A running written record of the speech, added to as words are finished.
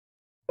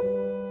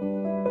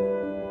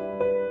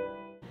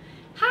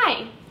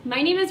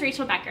My name is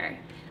Rachel Becker.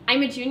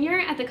 I'm a junior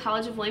at the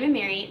College of William &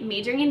 Mary,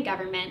 majoring in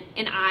government,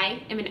 and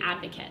I am an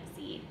advocate.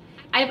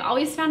 I have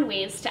always found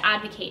ways to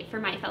advocate for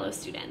my fellow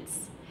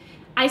students.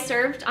 I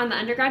served on the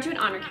Undergraduate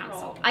Honor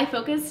Council. I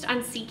focused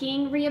on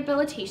seeking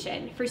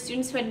rehabilitation for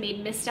students who had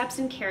made missteps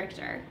in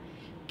character,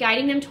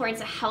 guiding them towards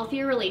a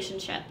healthier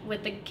relationship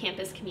with the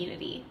campus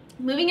community.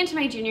 Moving into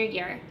my junior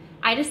year,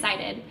 I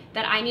decided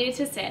that I needed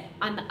to sit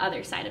on the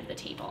other side of the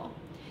table.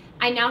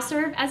 I now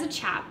serve as a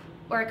CHAP,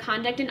 or a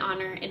Conduct and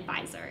Honor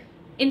Advisor.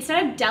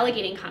 Instead of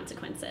delegating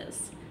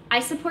consequences, I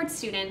support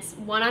students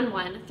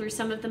one-on-one through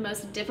some of the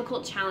most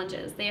difficult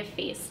challenges they have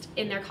faced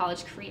in their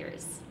college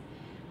careers.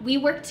 We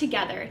work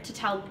together to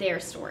tell their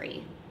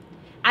story.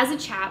 As a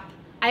CHAP,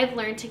 I have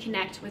learned to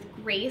connect with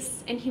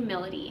grace and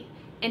humility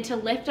and to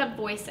lift up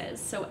voices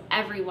so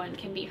everyone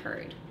can be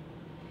heard.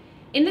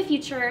 In the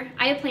future,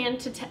 I have planned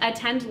to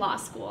attend law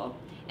school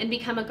and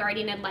become a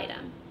guardian ad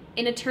litem,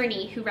 an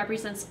attorney who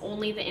represents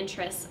only the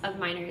interests of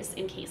minors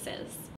in cases.